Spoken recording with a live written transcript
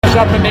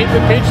yourself and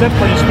Nathan Page, that's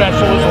pretty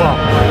special as well.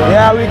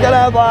 Yeah, we kind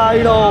of have,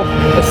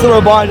 a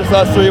similar bond, just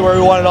us three, where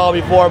we won it all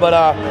before,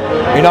 but,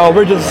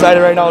 we're just excited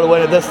right now to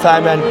win it this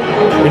time, and,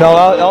 it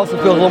also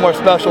feels a little more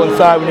special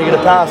inside when you get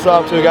a pass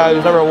off to a guy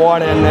who's never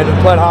won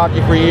and played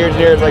hockey for years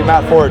and years, like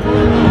Matt Ford.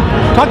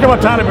 Talk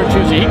about Tyler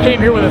Bertuzzi. He came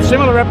here with a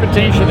similar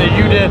reputation that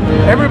you did.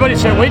 Everybody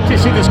said, wait till you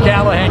see this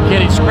Callahan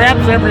kid. He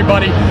scraps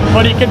everybody,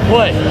 but he can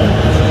play.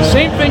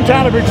 Same thing,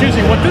 Tyler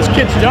Bertuzzi. What this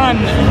kid's done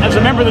as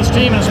a member of this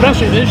team, and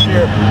especially this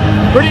year,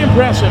 pretty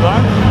impressive,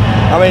 huh?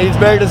 I mean, he's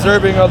very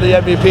deserving of the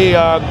MVP.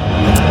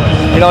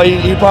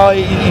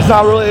 He's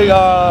not really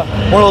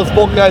one of those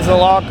spoken guys in the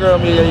locker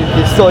room.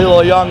 He's still a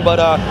little young, but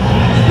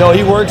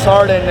he works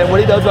hard, and what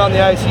he does on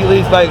the ice, he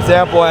leads by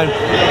example. And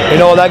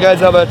that guy's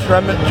have a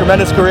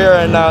tremendous career,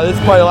 and this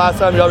is probably the last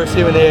time you'll ever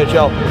see him in the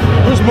AHL.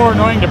 Who's more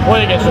annoying to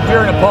play against if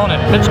you're an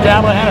opponent, Mitch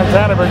Callahan or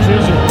Tyler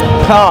Bertuzzi?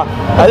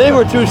 I think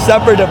we're two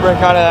separate, different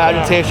kind of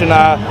agitation.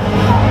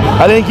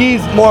 I think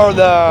he's more of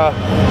the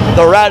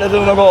rat that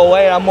doesn't go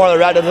away. I'm more of the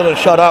rat that doesn't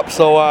shut up.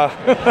 So I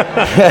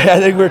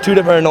think we're two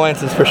different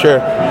annoyances for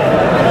sure.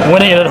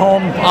 Winning it at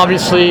home,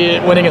 obviously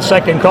winning a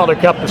second Calder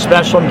Cup is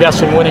special. I'm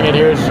guessing winning it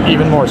here is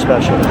even more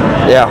special.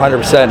 Yeah,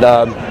 100%.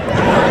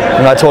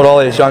 I told all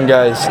these young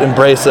guys,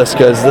 embrace this,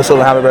 because this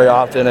doesn't happen very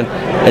often,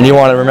 and you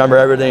want to remember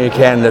everything you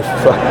can. If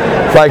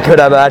I could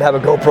have, I'd have a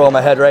GoPro in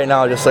my head right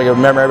now, just like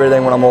remember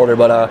everything when I'm older.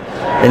 But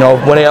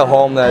winning at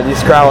home,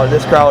 this crowd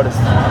is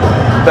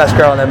the best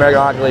crowd in the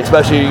American Hockey League,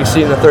 especially you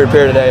see in the third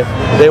period today.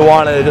 They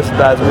wanted it just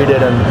as we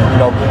did, and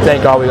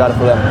thank God we got it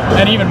for them.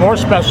 And even more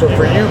special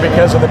for you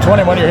because of the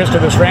 21-year history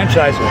of this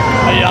franchise.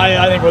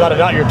 I think without a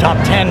doubt you're top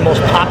 10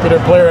 most popular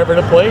player ever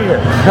to play here.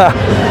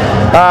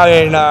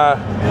 I mean,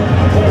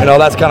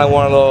 that's kind of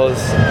one of those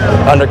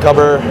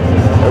undercover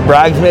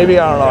brags, maybe.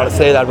 I don't know how to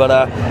say that, but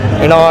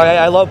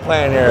I love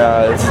playing here.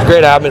 It's a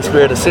great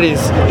atmosphere. The city,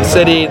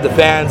 the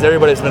fans,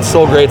 everybody's been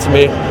so great to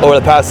me over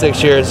the past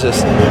 6 years.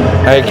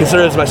 I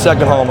consider this my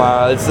second home.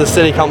 It's the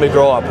city helped me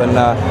grow up, and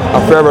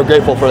I'm forever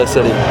grateful for the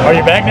city. Are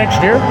you back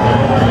next year?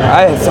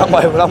 It's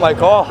not my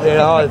call.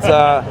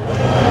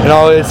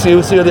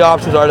 We'll see what the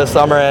options are this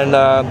summer, and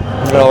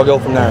we'll go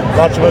from there.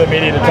 Lots of other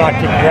media to talk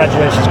to.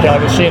 Congratulations, Cal.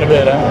 We'll see you in a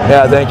bit, huh?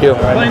 Yeah, thank you.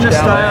 Playing the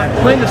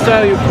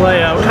style you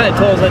play, what kind of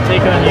toll does that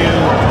take on you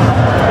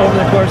over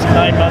the course of a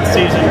 9-month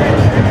season?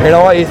 You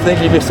know what? You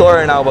think you'd be sore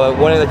right now, but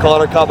winning the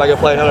Calder Cup, I could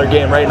play another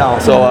game right now.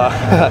 So,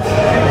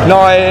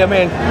 I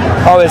mean,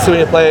 obviously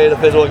when you play the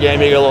physical game,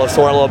 you get a little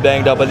sore, a little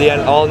banged up. But in the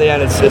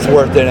end, it's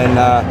worth it, and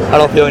I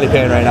don't feel any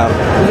pain right now.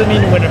 What does it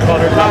mean to win a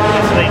Calder Cup?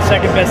 It's the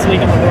second best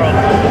league in the world.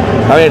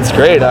 I mean, it's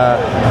great.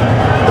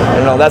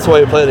 That's why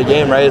you play the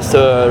game, right? Is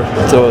to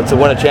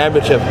win a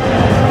championship.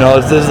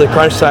 This is the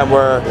crunch time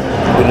where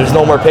there's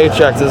no more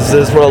paychecks. This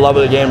is for the love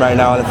of the game right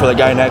now, and for the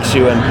guy next to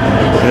you. And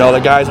the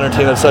guys on our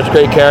team have such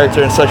great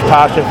character and such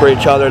passion for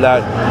each other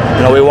that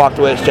we walked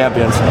away as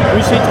champions.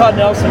 We see Todd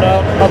Nelson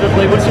out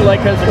publicly. What's he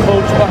like as a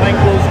coach behind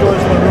closed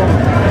doors in the room?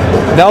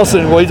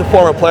 Nelson, well, he's a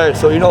former player,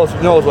 so he knows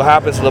what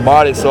happens to the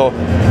body. So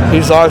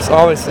he's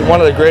obviously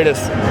one of the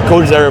greatest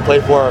coaches I ever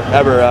played for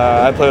ever.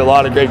 I played with a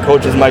lot of great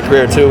coaches in my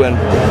career too, and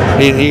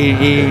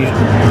he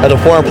as a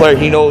former player,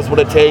 he knows what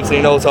it takes, and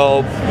he knows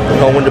how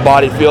when the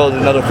body feels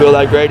and doesn't feel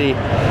that great. He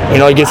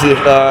gets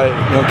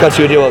cuts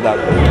you a deal with that.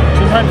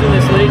 Sometimes in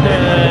this league, the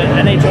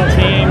NHL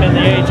team and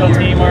the AHL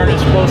team aren't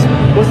as close.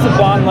 What's the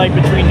bond like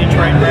between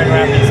Detroit and Grand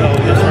Rapids,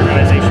 this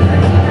organization?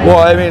 Well,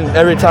 I mean,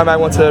 every time I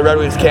went to Red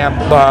Wings camp,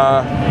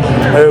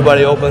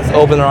 everybody opened with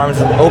open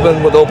arms,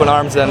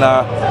 and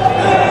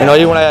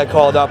even when I got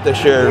called up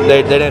this year,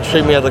 they didn't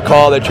treat me as a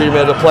call; they treated me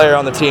as a player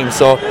on the team.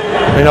 So,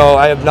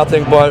 I have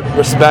nothing but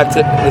respect.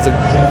 It's a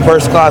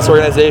first-class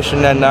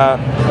organization, and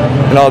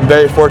I'm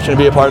very fortunate to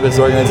be a part of this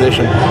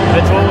organization.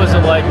 Vince, what was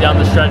it like down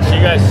the stretch?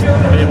 You guys,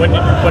 when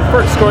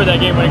first scored that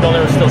game-winning goal,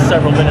 there was still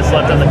several minutes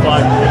left on the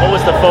clock. What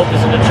was the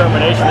focus and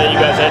determination that you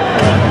guys had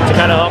to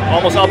kind of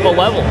almost up a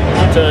level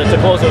to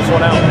close this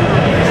one out?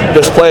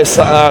 Just play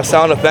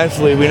sound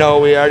offensively. We know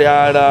we already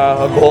had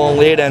a goal and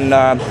lead, and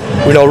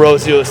we know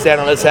Rosie was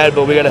standing on his head,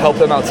 but we got to help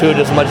him out too,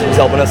 just as much as he's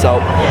helping us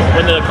out.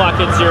 When the clock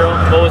hit zero,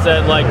 what was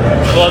that like?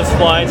 Gloves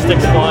flying,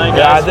 sticks flying?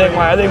 Yeah, I think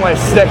my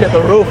stick hit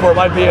the roof, or it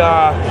might be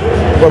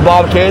where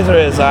Bob Kaiser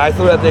is. I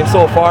threw that thing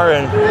so far,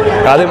 and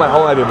I think my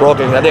hole might be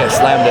broken. I think I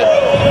slammed it.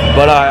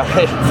 But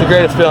it's the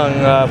greatest feeling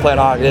playing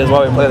hockey. It is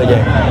why we play the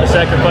game. The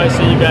sacrifice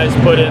that you guys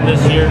put in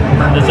this year,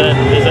 is that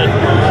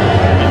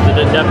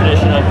the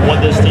definition of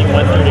what this team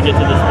went through to get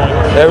to this point?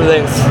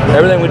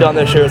 Everything we've done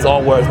this year is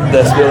all worth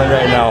this feeling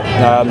right now.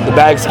 The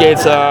bag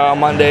skates on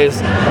Mondays,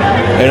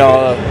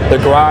 the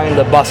grind,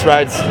 the bus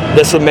rides.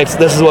 This is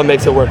what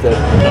makes it worth it.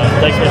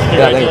 Thanks, man.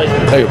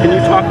 Congratulations. Thank you. Can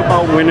you talk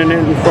about winning it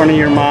in front of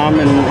your mom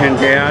and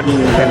dad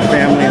and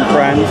family and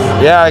friends?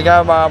 Yeah, I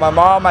got my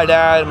mom, my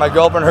dad, my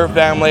girlfriend, her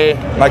family,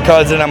 my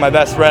cousin, and my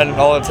best friend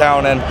all in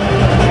town, and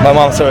my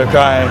mom started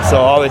crying. So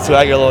obviously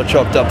I get a little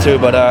choked up too,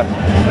 but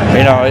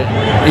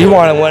you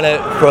want to win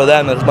it for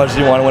them as much as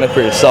you want to win it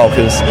for yourself,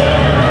 because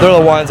they're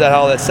the ones that had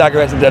all that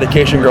sacrifice and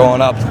dedication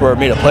growing up for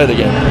me to play the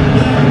game.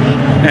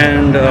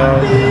 And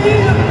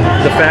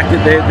the fact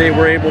that they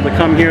were able to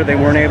come here, they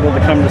weren't able to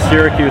come to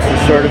Syracuse,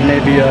 is sort of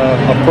maybe a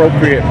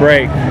appropriate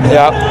break.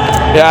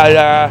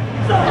 Yeah.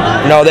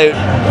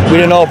 We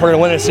didn't know if we were going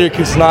to win at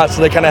Syracuse or not,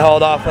 so they kind of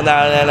held off on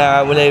that. And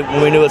then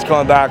when we knew it was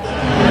coming back,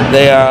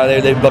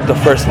 they booked the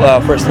first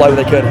flight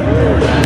they could.